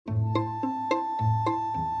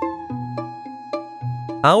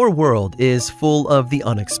Our world is full of the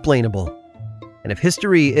unexplainable. And if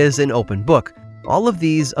history is an open book, all of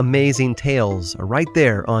these amazing tales are right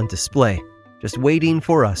there on display, just waiting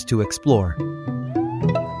for us to explore.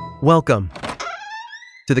 Welcome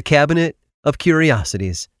to the Cabinet of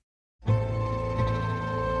Curiosities.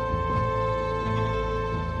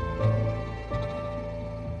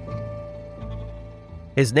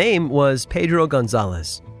 His name was Pedro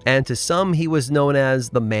Gonzalez, and to some he was known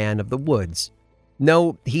as the Man of the Woods.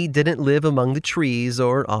 No, he didn't live among the trees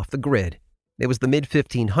or off the grid. It was the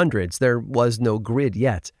mid-1500s. There was no grid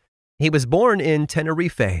yet. He was born in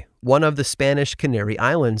Tenerife, one of the Spanish Canary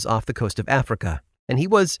Islands off the coast of Africa. And he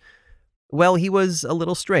was a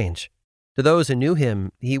little strange. To those who knew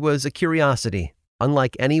him, he was a curiosity,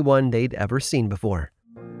 unlike anyone they'd ever seen before.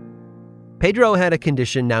 Pedro had a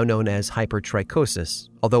condition now known as hypertrichosis,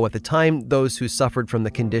 although at the time those who suffered from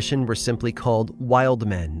the condition were simply called wild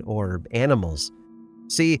men or animals.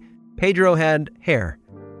 See, Pedro had hair.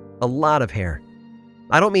 A lot of hair.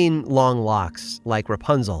 I don't mean long locks like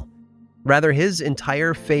Rapunzel. Rather, his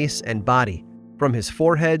entire face and body, from his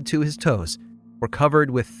forehead to his toes, were covered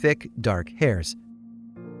with thick, dark hairs.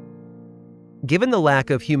 Given the lack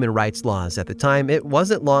of human rights laws at the time, it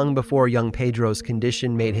wasn't long before young Pedro's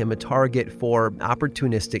condition made him a target for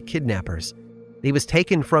opportunistic kidnappers. He was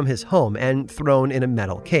taken from his home and thrown in a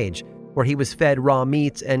metal cage, where he was fed raw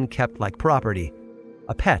meat and kept like property.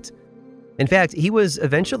 A pet. In fact, he was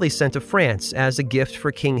eventually sent to France as a gift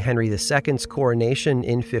for King Henry II's coronation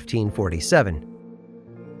in 1547.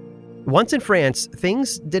 Once in France,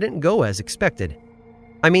 things didn't go as expected.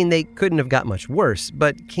 I mean, they couldn't have got much worse,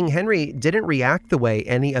 but King Henry didn't react the way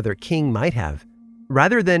any other king might have.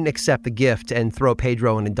 Rather than accept the gift and throw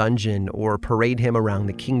Pedro in a dungeon or parade him around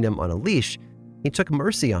the kingdom on a leash, he took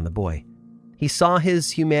mercy on the boy. He saw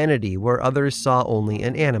his humanity where others saw only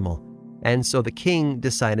an animal. And so the king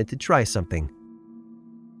decided to try something.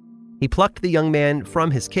 He plucked the young man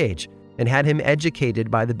from his cage and had him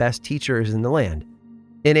educated by the best teachers in the land.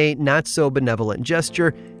 In a not-so-benevolent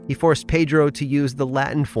gesture, he forced Pedro to use the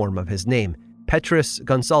Latin form of his name, Petrus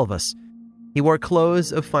Gonsalvus. He wore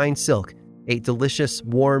clothes of fine silk, ate delicious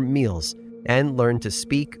warm meals, and learned to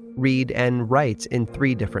speak, read, and write in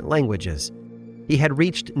 3 different languages. He had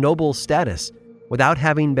reached noble status without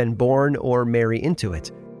having been born or marry into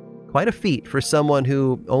it. Quite a feat for someone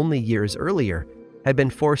who, only years earlier, had been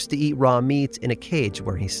forced to eat raw meat in a cage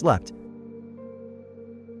where he slept.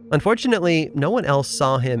 Unfortunately, no one else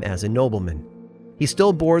saw him as a nobleman. He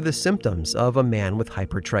still bore the symptoms of a man with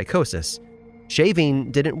hypertrichosis. Shaving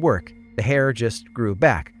didn't work, the hair just grew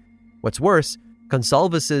back. What's worse,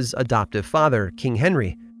 Gonsalvus's adoptive father, King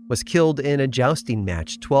Henry, was killed in a jousting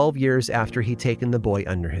match 12 years after he'd taken the boy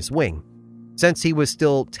under his wing. Since he was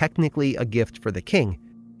still technically a gift for the king,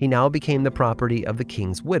 he now became the property of the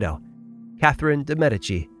king's widow, Catherine de'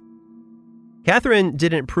 Medici. Catherine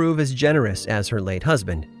didn't prove as generous as her late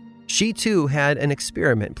husband. She too had an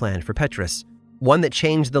experiment planned for Petrus, one that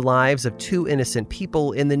changed the lives of 2 innocent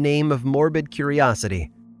people in the name of morbid curiosity.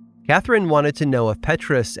 Catherine wanted to know if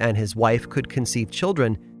Petrus and his wife could conceive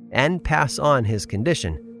children and pass on his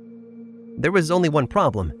condition. There was only one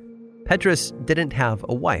problem. Petrus didn't have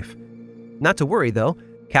a wife. Not to worry, though.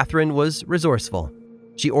 Catherine was resourceful.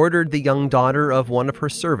 She ordered the young daughter of one of her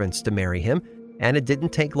servants to marry him, and it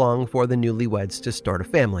didn't take long for the newlyweds to start a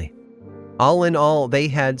family. All in all, they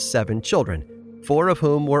had 7 children, 4 of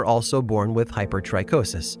whom were also born with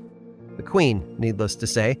hypertrichosis. The queen, needless to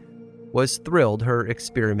say, was thrilled her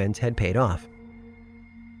experiment had paid off.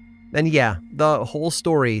 And yeah, the whole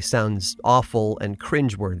story sounds awful and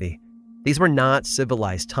cringeworthy. These were not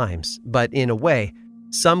civilized times, but in a way,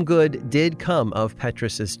 some good did come of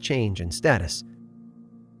Petrus's change in status.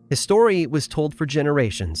 His story was told for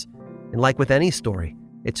generations, and like with any story,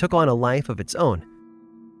 it took on a life of its own.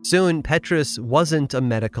 Soon, Petrus wasn't a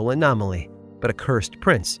medical anomaly, but a cursed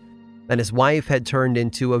prince, and his wife had turned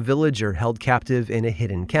into a villager held captive in a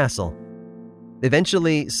hidden castle.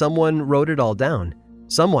 Eventually, someone wrote it all down.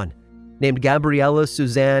 Someone named Gabriela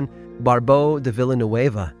Suzanne Barbeau de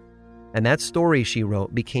Villanueva. And that story she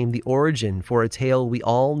wrote became the origin for a tale we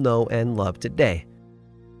all know and love today.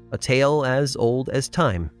 A tale as old as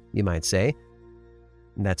time, you might say.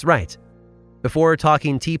 And that's right. Before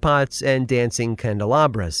talking teapots and dancing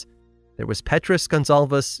candelabras, there was Petrus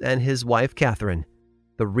Gonsalvus and his wife Catherine,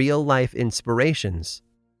 the real-life inspirations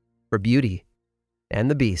for Beauty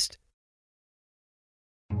and the Beast.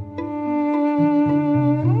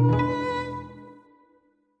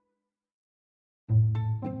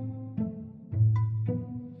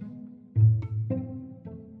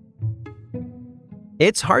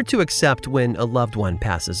 It's hard to accept when a loved one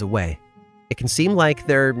passes away. It can seem like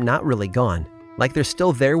they're not really gone, like they're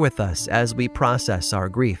still there with us as we process our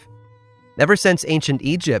grief. Ever since ancient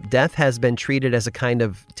Egypt, death has been treated as a kind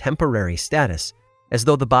of temporary status, as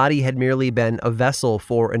though the body had merely been a vessel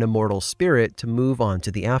for an immortal spirit to move on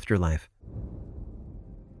to the afterlife.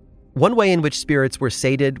 One way in which spirits were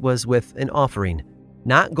sated was with an offering,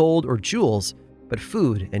 not gold or jewels, but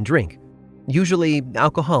food and drink, usually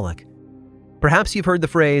alcoholic. Perhaps you've heard the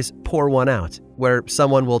phrase, pour one out, where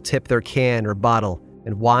someone will tip their can or bottle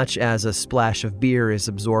and watch as a splash of beer is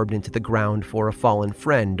absorbed into the ground for a fallen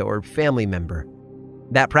friend or family member.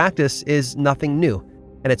 That practice is nothing new,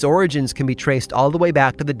 and its origins can be traced all the way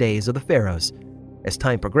back to the days of the pharaohs. As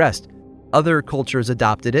time progressed, other cultures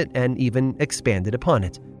adopted it and even expanded upon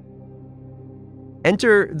it.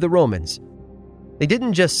 Enter the Romans. They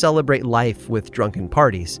didn't just celebrate life with drunken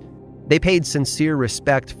parties. They paid sincere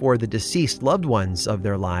respect for the deceased loved ones of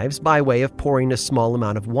their lives by way of pouring a small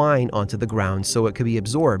amount of wine onto the ground so it could be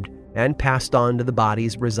absorbed and passed on to the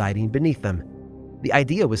bodies residing beneath them. The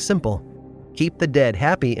idea was simple: keep the dead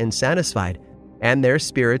happy and satisfied, and their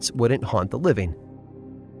spirits wouldn't haunt the living.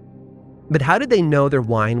 But how did they know their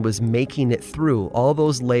wine was making it through all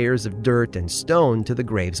those layers of dirt and stone to the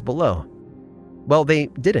graves below? Well, they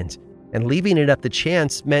didn't, and leaving it up to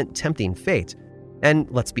chance meant tempting fate. And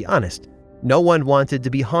let's be honest, no one wanted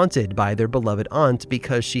to be haunted by their beloved aunt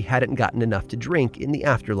because she hadn't gotten enough to drink in the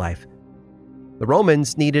afterlife. The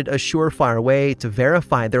Romans needed a surefire way to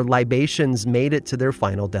verify their libations made it to their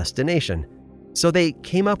final destination. So they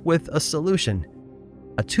came up with a solution: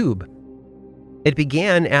 a tube. It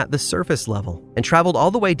began at the surface level and traveled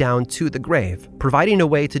all the way down to the grave, providing a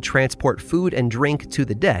way to transport food and drink to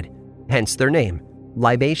the dead, hence their name,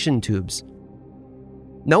 libation tubes.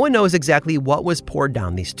 No one knows exactly what was poured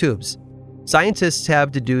down these tubes. Scientists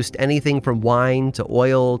have deduced anything from wine to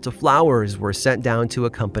oil to flowers were sent down to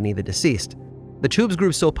accompany the deceased. The tubes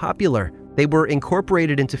grew so popular, they were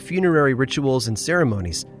incorporated into funerary rituals and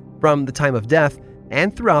ceremonies, from the time of death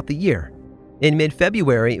and throughout the year. In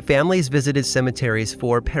mid-February, families visited cemeteries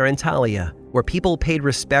for parentalia, where people paid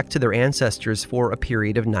respect to their ancestors for a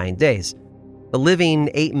period of 9 days. The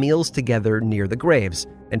living ate meals together near the graves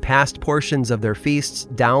and passed portions of their feasts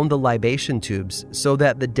down the libation tubes so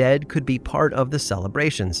that the dead could be part of the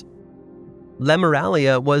celebrations.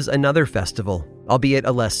 Lemuralia was another festival, albeit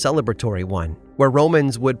a less celebratory one, where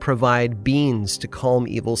Romans would provide beans to calm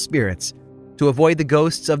evil spirits. To avoid the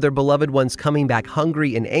ghosts of their beloved ones coming back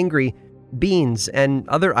hungry and angry, beans and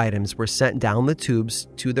other items were sent down the tubes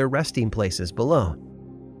to their resting places below.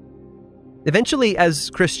 Eventually, as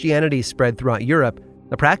Christianity spread throughout Europe,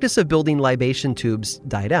 the practice of building libation tubes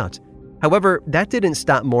died out. However, that didn't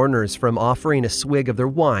stop mourners from offering a swig of their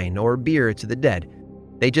wine or beer to the dead.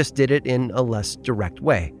 They just did it in a less direct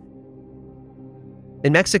way.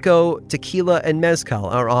 In Mexico, tequila and mezcal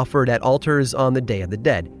are offered at altars on the Day of the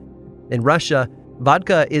Dead. In Russia,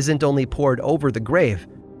 vodka isn't only poured over the grave,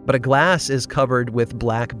 but a glass is covered with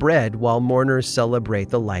black bread while mourners celebrate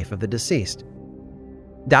the life of the deceased.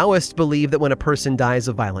 Taoists believe that when a person dies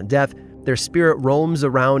a violent death, their spirit roams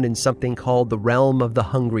around in something called the realm of the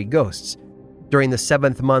hungry ghosts. During the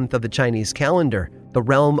 7th month of the Chinese calendar, the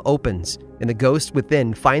realm opens, and the ghosts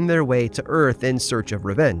within find their way to Earth in search of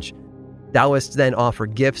revenge. Taoists then offer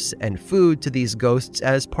gifts and food to these ghosts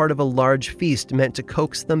as part of a large feast meant to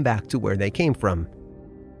coax them back to where they came from.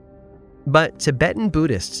 But Tibetan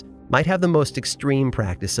Buddhists might have the most extreme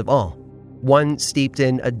practice of all, one steeped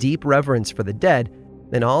in a deep reverence for the dead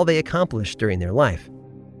and all they accomplished during their life.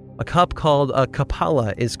 A cup called a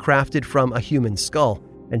kapala is crafted from a human skull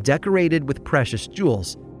and decorated with precious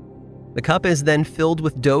jewels. The cup is then filled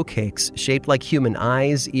with dough cakes shaped like human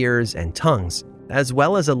eyes, ears, and tongues, as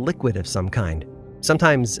well as a liquid of some kind,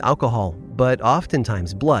 sometimes alcohol, but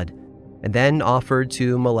oftentimes blood, and then offered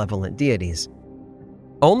to malevolent deities.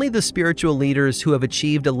 Only the spiritual leaders who have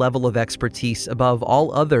achieved a level of expertise above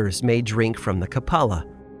all others may drink from the kapala,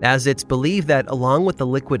 as it's believed that along with the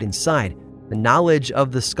liquid inside, the knowledge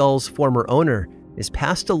of the skull's former owner is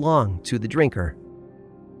passed along to the drinker.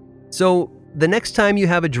 So, the next time you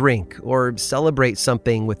have a drink or celebrate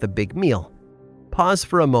something with a big meal, pause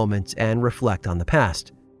for a moment and reflect on the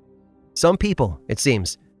past. Some people, it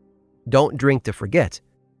seems, don't drink to forget.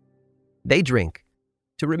 They drink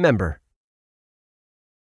to remember.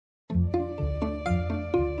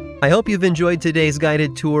 I hope you've enjoyed today's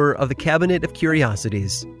guided tour of the Cabinet of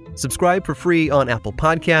Curiosities. Subscribe for free on Apple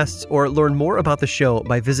Podcasts or learn more about the show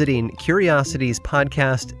by visiting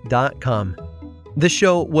curiositiespodcast.com. This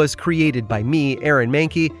show was created by me, Aaron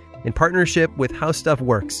Mahnke, in partnership with How Stuff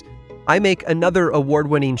Works. I make another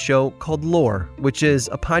award-winning show called Lore, which is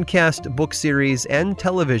a podcast, book series, and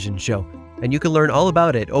television show. and you can learn all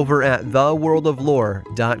about it over at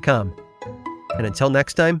theworldoflore.com. And until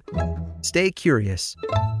next time, stay curious.